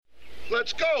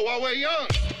Let's go while we're young.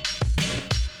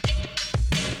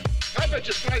 I bet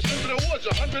you slice into the woods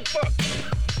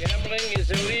 $100. Gambling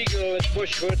is illegal at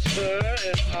Bushwood, sir,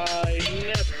 and I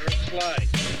never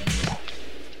slice.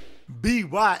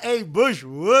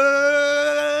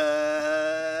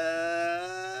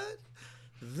 BYABushwood.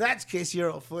 That's Casey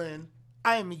Earl Flynn.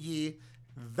 I am McGee.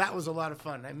 That was a lot of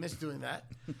fun. I miss doing that.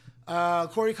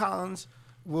 Corey Collins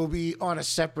will be on a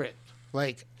separate,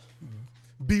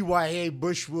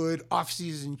 BYABushwood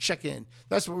off-season check-in.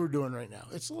 That's what we're doing right now.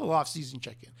 It's a little off-season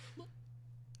check-in.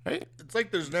 Right? It's like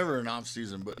there's never an off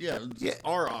season, but yeah,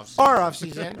 our off season. Our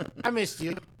off-season. I missed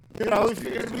you. We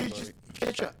figured we'd just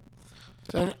catch up.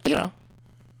 So,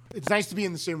 it's nice to be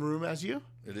in the same room as you.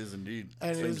 It is indeed.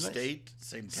 And same state,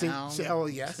 same town. Oh,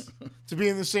 yes. To be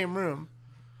in the same room.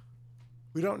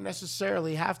 We don't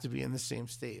necessarily have to be in the same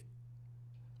state.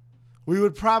 We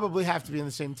would probably have to be in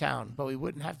the same town, but we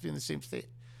wouldn't have to be in the same state.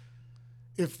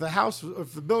 If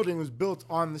the building was built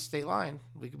on the state line,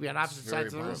 we could be on opposite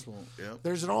sides of the room. Yep.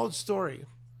 There's an old story.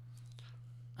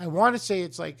 I want to say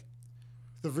it's like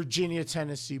the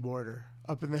Virginia-Tennessee border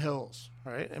up in the hills,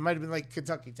 right? It might have been like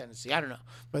Kentucky-Tennessee. I don't know.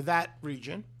 But that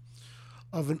region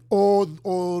of an old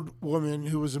woman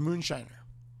who was a moonshiner.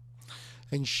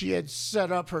 And she had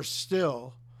set up her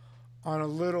still on a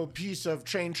little piece of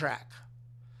train track.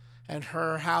 And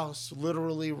her house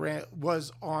literally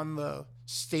was on the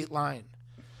state line.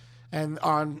 And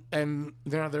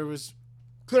there was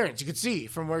clearance. You could see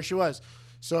from where she was.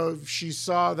 So if she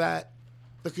saw that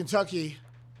the Kentucky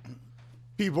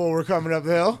people were coming up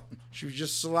the hill, she would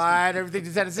just slide everything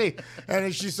to Tennessee. And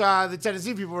if she saw the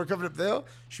Tennessee people were coming up the hill,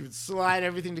 she would slide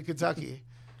everything to Kentucky.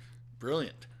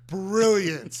 Brilliant.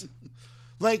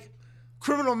 Like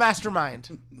criminal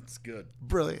mastermind. That's good.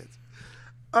 Brilliant.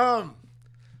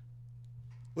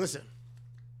 Listen.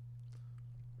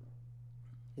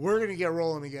 We're going to get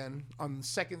rolling again on the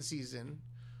second season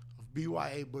of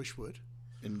BYABushwood.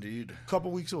 Indeed. A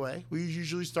couple weeks away. We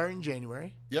usually start in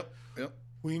January. Yep.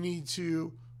 We need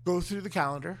to go through the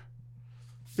calendar,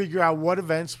 figure out what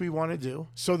events we want to do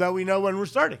so that we know when we're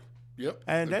starting. Yep.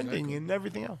 And ending and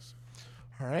everything else.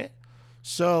 All right?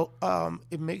 So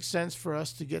it makes sense for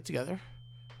us to get together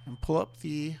and pull up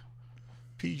the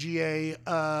PGA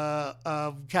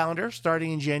calendar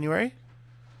starting in January.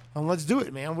 And let's do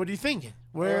it, man. What are you thinking?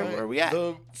 Where are we at?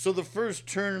 So the first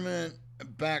tournament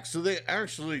back, so they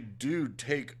actually do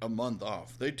take a month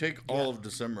off. They take all of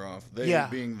December off. They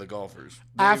being the golfers.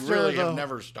 They have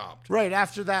never stopped. Right,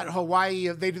 after that Hawaii,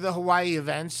 they do the Hawaii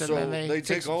events. And then they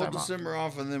take all December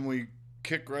off, and then we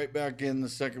kick right back in the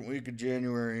second week of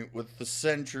January with the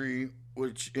Century,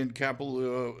 which in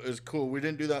Kapalua is cool. We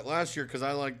didn't do that last year because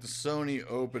I like the Sony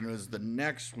Open as the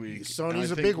next week. Sony's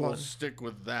a big one. We'll stick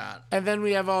with that. And then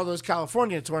we have all those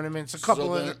California tournaments,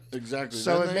 exactly.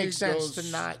 So then it makes sense to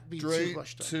not be too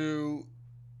rushed up. To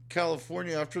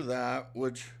California after that,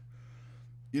 which,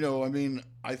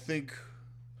 I think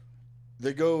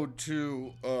they go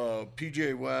to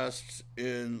PGA West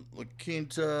in La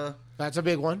Quinta. That's a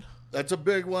big one. But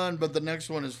the next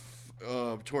one is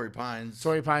Torrey Pines.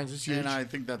 Torrey Pines is huge. And I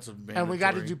think that's a mandatory. And we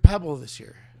got to do Pebble this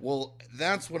year. Well,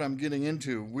 that's what I'm getting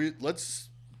into. Let's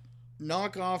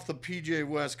knock off the PGA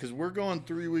West because we're going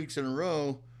 3 weeks in a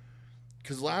row.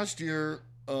 Because last year,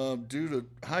 due to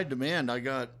high demand, I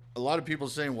got a lot of people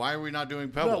saying, "Why are we not doing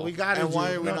Pebble? No,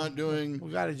 why are we not doing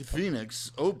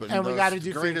Phoenix Open? And we got to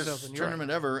do greatest Phoenix Open.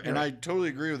 tournament ever." And I totally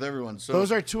agree with everyone. So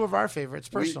those are two of our favorites,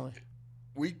 personally.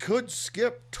 We could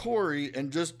skip Torrey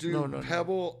and just do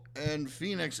Pebble and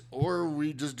Phoenix, or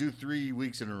we just do 3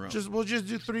 weeks in a row. We'll just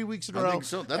do 3 weeks in a row. I think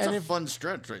so. That's a fun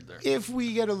stretch right there. If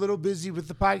we get a little busy with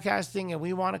the podcasting and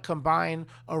we want to combine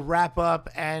a wrap up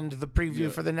and the preview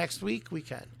for the next week, we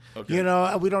can. Okay.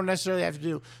 We don't necessarily have to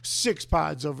do 6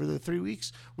 pods over the 3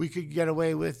 weeks. We could get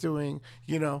away with doing,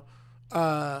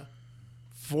 4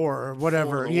 or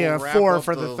whatever. 4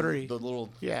 for the 3.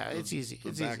 It's easy.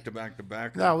 It's back to back to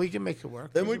back. No, we can make it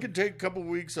work. Then we could take a couple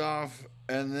weeks off,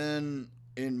 and then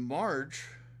in March,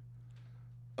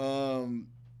 there's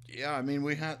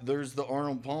the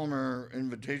Arnold Palmer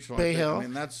Invitational. Bay Hill.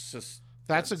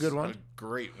 That's a good one. A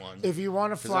great one. If you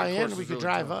want to fly in, we could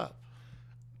drive up.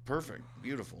 Perfect.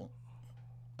 Beautiful.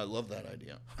 I love that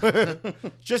idea.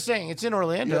 Just saying, it's in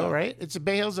Orlando, right? It's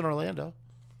Bay Hill's in Orlando.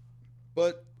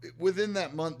 But within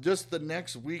that month, just the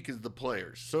next week is the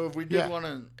Players. So if we did want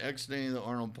to X-Day the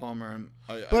Arnold Palmer,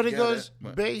 it goes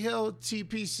Bay Hill,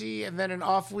 TPC, and then an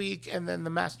off week, and then the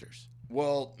Masters.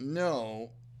 Well,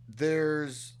 no.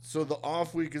 So the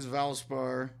off week is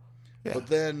Valspar, Yeah. But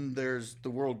then there's the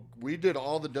world. We did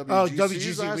all the WGCs Oh,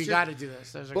 WGC, last we year. got to do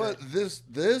this. Those are But great.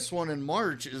 this one in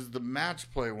March is the match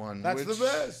play one. That's which the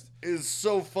best. Is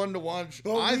so fun to watch.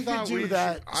 Well, I we thought could do we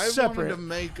that I separate. wanted to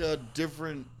make a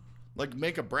different, like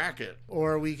make a bracket,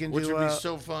 Or we can which do would be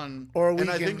so fun. or we and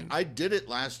I can- think I did it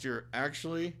last year.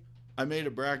 Actually, I made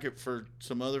a bracket for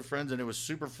some other friends, and it was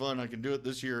super fun. I can do it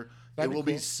this year. That'd it be will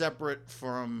cool. be separate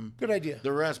from Good idea.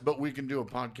 the rest, but we can do a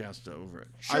podcast over it.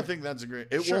 Sure. I think that's a great.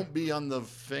 It Sure. won't be on the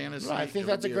fantasy. No, I think It'll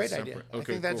that's a be great separate- idea. I Okay,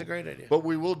 think that's cool. a great idea. But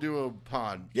we will do a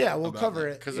pod. Yeah, we'll about cover that,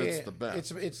 it because Yeah, it's the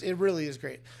best. It really is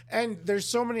great, and there's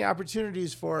so many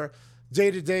opportunities for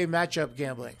day-to-day matchup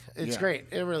gambling. It's Yeah. great.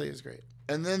 It really is great.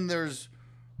 And then there's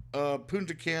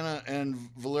Punta Cana and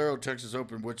Valero Texas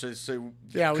Open, which I say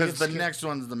Yeah, we because the can skip- next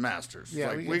one's the Masters. Yeah,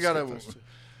 like, we we can gotta skip those two.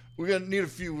 we gotta need a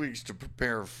few weeks to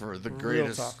prepare for the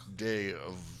greatest talk. day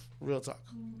of Real talk.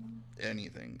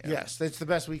 anything. ever. Yes, it's the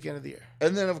best weekend of the year.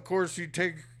 And then of course you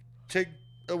take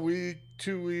a week,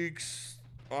 2 weeks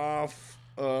off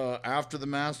after the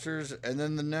Masters, and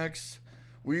then the next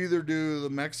we either do the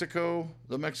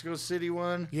Mexico City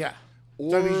one. Yeah.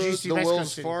 Or WGC the Mexico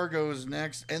Wells City. Fargo is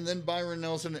next, and then Byron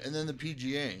Nelson, and then the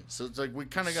PGA. So it's like we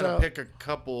kind of got So- to pick a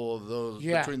couple of those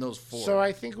Yeah. between those four. So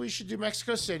I think we should do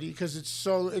Mexico City because it's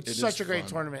It such is a great fun.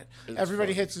 tournament. It's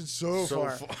Everybody fun. hits it so So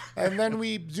far. far. And then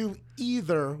we do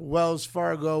either Wells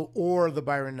Fargo or the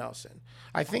Byron Nelson.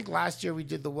 I think last year we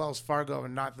did the Wells Fargo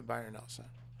and not the Byron Nelson.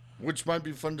 Which might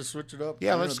be fun to switch it up. Yeah,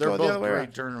 I don't let's know, go the they're other both way great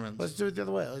around. tournaments. Let's do it the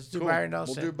other way. Let's do Cool. Byron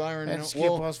Nelson. We'll do Byron and Nelson.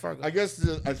 skip Wells Fargo. I guess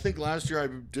I think last year I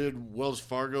did Wells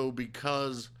Fargo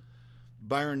because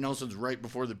Byron Nelson's right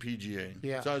before the PGA.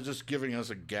 Yeah. So I was just giving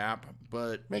us a gap,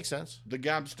 but Makes sense. the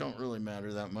gaps don't really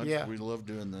matter that much. Yeah. We love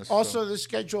doing this. Also, so. the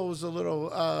schedule was a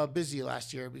little busy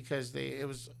last year because it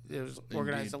was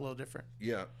organized Indeed. a little different.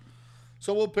 Yeah.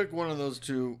 So we'll pick one of those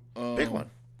two. Big one.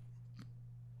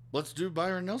 Let's do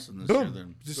Byron Nelson this year Boom.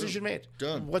 then. Decision Boom. made.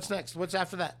 Done. What's next? What's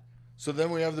after that? So then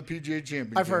we have the PGA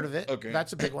Championship. I've heard of it. Okay.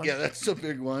 That's a big one. Yeah, that's a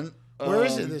big one. Where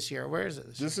is it this year? Where is it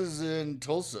this year? This is in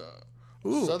Tulsa.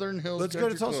 Ooh, Southern Hills Let's go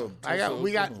to Country Tulsa.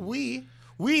 Club,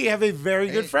 We have a very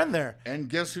good Hey. friend there. And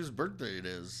guess whose birthday it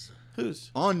is?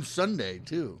 Who's? On Sunday,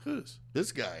 too. Who's?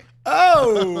 This guy.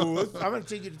 Oh, I'm going to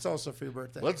take you to Tulsa for your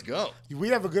birthday. Let's go. We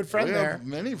have a good friend We there. have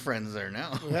many friends there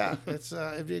now. Yeah,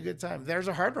 it'd be a good time. There's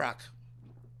a Hard Rock.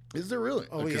 Is there really?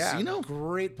 Oh, a yeah. casino?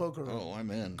 Great poker room. Oh, I'm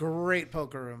in. Great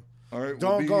poker room. All right.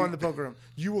 Don't go in the poker room.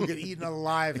 You will get eaten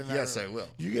alive in that Yes, room. I will.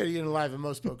 You get eaten alive in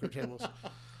most poker tables.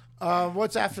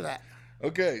 What's after that?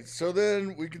 Okay, so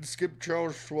then we can skip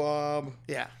Charles Schwab.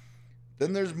 Yeah.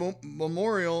 Then there's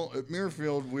Memorial at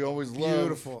Muirfield. We always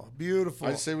love. Beautiful.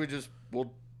 I say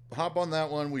we'll hop on that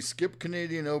one. We skip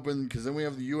Canadian Open because then we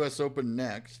have the U.S. Open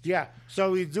next. Yeah. So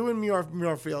we do in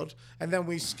Muirfield, and then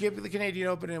we skip the Canadian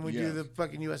Open, and we do Yes. the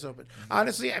fucking U.S. Open.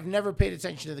 Honestly, I've never paid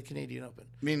attention to the Canadian Open.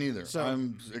 Me neither. So,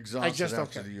 I'm exhausted just don't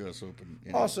after care. the U.S. Open.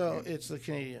 You know. Also, it's the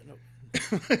Canadian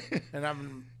Open, and I'm.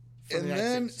 from the And United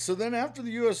then, States. so then after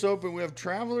the U.S. Open, we have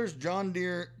Travelers, John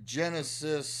Deere,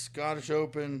 Genesis, Scottish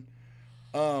Open,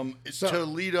 to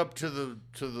lead up to the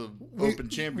Open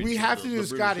Championship. We have to do the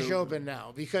British Scottish Open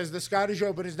now because the Scottish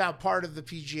Open is now part of the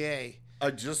PGA. I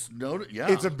just noted. Yeah,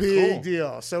 It's a big cool.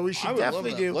 deal. So we I should would love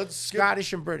definitely that. do Let's skip-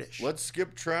 Scottish and British. Let's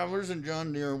skip Travelers and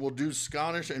John Deere. We'll do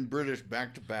Scottish and British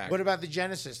back to back. What about the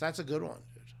Genesis? That's a good one.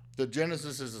 Dude. The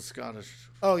Genesis is a Scottish.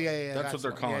 Oh, yeah. That's what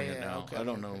they're one. calling Yeah, it yeah, now. okay, I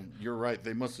don't okay. know. You're right.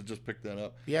 They must have just picked that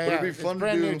up. Yeah, but yeah. it'd be It's fun a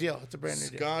brand to do new deal. It's a brand new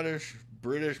deal. Scottish,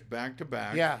 British back to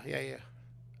back. Yeah.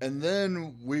 And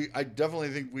then I definitely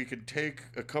think we could take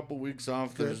a couple weeks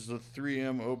off. Good. There's the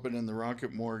 3M Open and the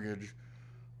Rocket Mortgage.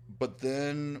 But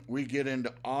then we get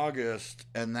into August,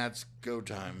 and that's go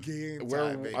time. Game Where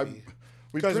time, baby.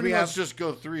 we 'Cause pretty we much have- just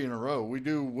go 3 in a row. We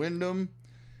do Wyndham,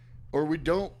 or we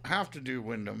don't have to do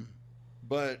Wyndham,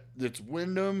 but it's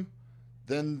Wyndham,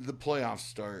 then the playoffs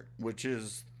start, which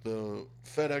is the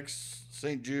FedEx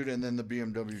St. Jude, and then the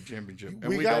BMW Championship. And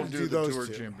We we gotta don't do do the those Tour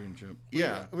two. Championship.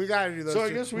 Yeah. We got to do those. So I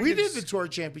two. guess we we could did the s- Tour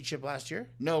Championship last year.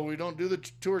 No, we don't do the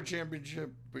Tour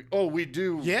Championship. Oh, we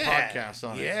do Yeah. podcasts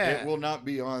on it. Yeah. It will not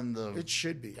be on the... It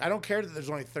should be. I don't care that there's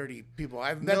only 30 people.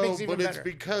 That No, makes it even but it's better.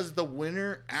 because the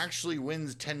winner actually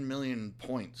wins 10 million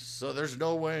points. So there's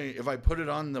no way, if I put it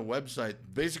on the website,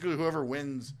 basically whoever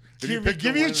wins... if you pick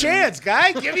Give the me a winner- chance,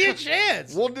 guy. Give me a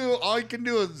chance. We'll do... I can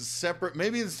do a separate...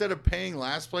 Maybe instead of paying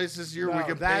last place this year, we No,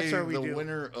 can that's pay what we the do.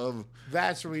 winner of...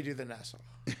 That's where we do the Nassau.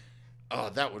 Oh,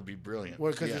 that would be brilliant.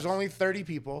 Because Yes. there's only 30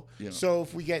 people. Yeah. So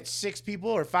if we get 6 people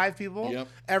or 5 people, Yep.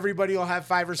 everybody will have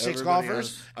 5 or 6 Everybody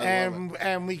golfers, has- I love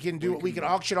and we can do we can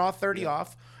auction all 30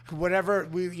 off. Whatever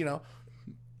we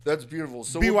That's beautiful.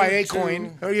 So BYA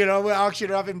coin. You know, we'll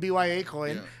auction it up in BYA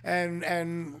coin, Yeah.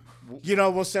 and you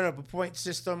know, we'll set up a point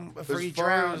system for as each far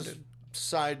round. as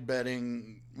side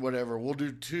betting, whatever, we'll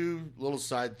do 2 little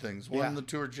side things. One, the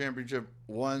Tour Championship.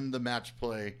 One, the match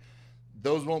play.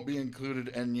 Those won't be included,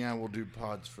 and we'll do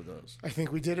pods for those. I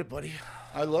think we did it, buddy.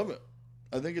 I love it.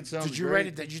 I think it sounds Did you great. write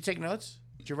it? Did you take notes?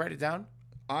 Did you write it down?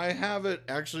 I have it.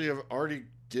 Actually, I've already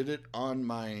did it on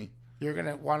my... You're going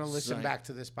to want to listen Site. back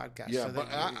to this podcast. Yeah, so but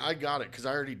that I got it because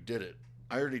I already did it.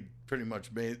 I already pretty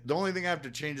much made... The only thing I have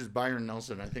to change is Byron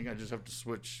Nelson. I think I just have to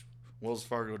switch Wells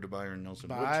Fargo to Byron Nelson.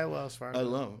 By Wells Fargo. I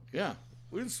love. Yeah.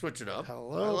 We can switch it up.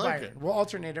 Hello, I like Byron. it. We'll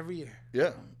alternate every year.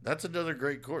 Yeah, that's another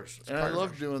great course. And I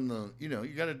love doing the, you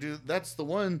got to do, that's the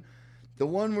one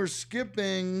we're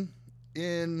skipping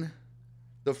in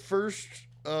the first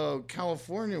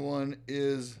California one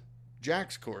is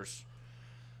Jack's course.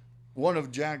 One of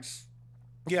Jack's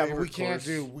Yeah, but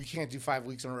favorite we can't do 5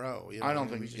 weeks in a row. You know? I don't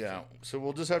think, So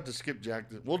we'll just have to skip Jack.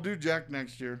 We'll do Jack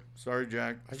next year. Sorry,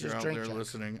 Jack. I If just you're out drank there Jack.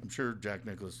 listening. I'm sure Jack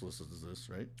Nicholas listens to this,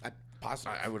 right?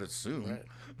 Possibly. I would assume. Right.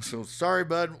 So sorry,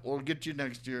 bud. We'll get you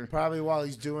next year. Probably while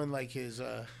he's doing like his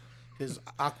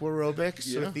aqua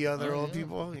aerobics with the other old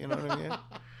people. You know what I mean?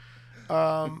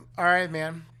 All right,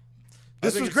 man.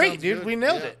 This think was it great, sounds dude. good. We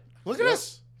nailed Yeah. it. Look at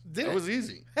us. Did That it. was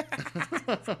easy.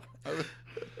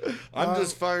 I'm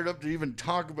just fired up to even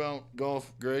talk about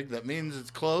golf, Greg. That means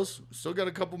it's close. Still got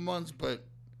a couple months, but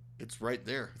it's right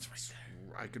there. It's right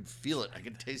there. I can feel it. I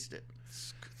can taste it.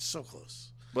 It's so close.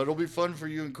 But it'll be fun for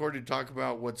you and Cordy to talk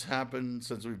about what's happened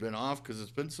since we've been off because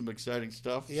it's been some exciting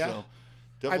stuff. Yeah. So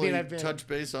definitely I've been- touch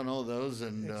base on all those.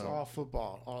 And It's all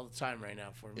football all the time right now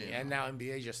for me. Yeah. And now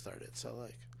NBA just started. So,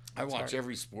 like, I watch hard.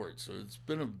 every sport. So it's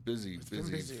been a busy been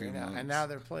busy few right now. months. And now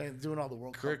they're doing all the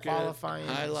World Cricket, Cup qualifying.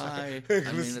 highlight. Listen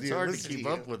I mean, to it's you, hard to listen keep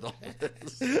to up you. with all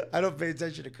this. I don't pay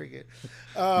attention to cricket.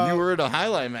 You were at a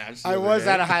highlight match. the I other was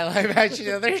day. at a highlight match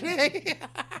the other day.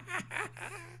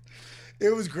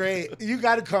 It was great. You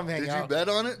got to come hang Did out. you bet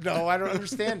on it? No, I don't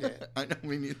understand it. I know,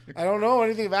 me neither. I don't know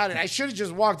anything about it. I should have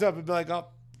just walked up and be like,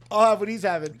 I'll have what he's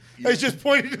having. I just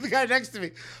pointed to the guy next to me.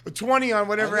 20 on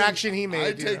whatever I think action he made. I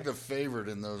you take know. the favorite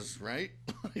in those, right?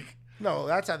 No,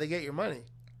 that's how they get your money.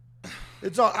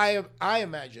 It's all I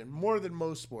imagine more than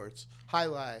most sports.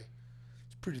 Highlight,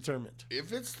 it's predetermined.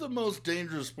 If it's the most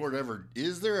dangerous sport ever,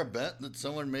 is there a bet that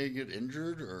someone may get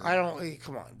injured? Or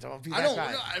Come on, don't be that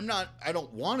guy. I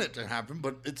don't want it to happen,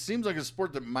 but it seems like a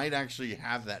sport that might actually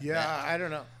have that. Yeah, bet. I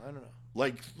don't know.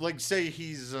 Like say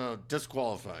he's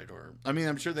disqualified, or I mean,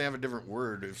 I'm sure they have a different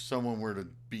word if someone were to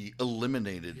be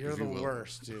eliminated. You're if the you will.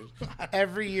 worst, dude.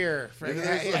 Every year, There's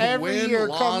a every win, year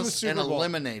comes the loss, Super and Bowl.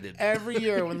 eliminated. Every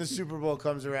year when the Super Bowl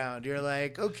comes around, you're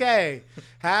like, okay,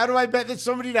 how do I bet that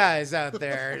somebody dies out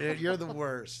there? You're the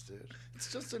worst, dude.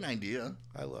 It's just an idea.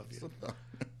 I love you.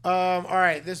 All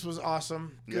right, this was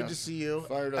awesome. Good Yeah. to see you.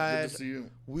 Fired up. Good to see you.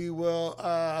 We will.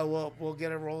 We'll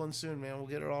get it rolling soon, man. We'll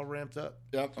get it all ramped up.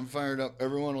 Yep, I'm fired up.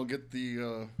 Everyone will get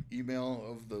the email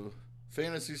of the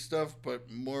fantasy stuff, but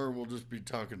more we'll just be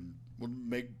talking. We'll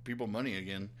make people money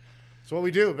again. That's what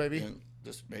we do, baby. Yeah,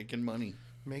 just making money.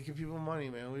 Making people money,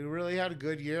 man. We really had a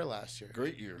good year last year.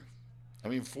 Great year. I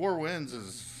mean, 4 wins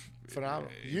is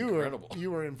Phenomenal. incredible. You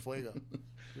were in fuego.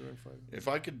 If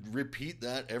I could repeat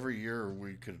that every year,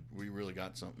 we really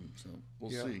got something. So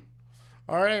we'll see.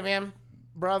 All right, man.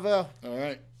 Bravo. All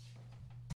right.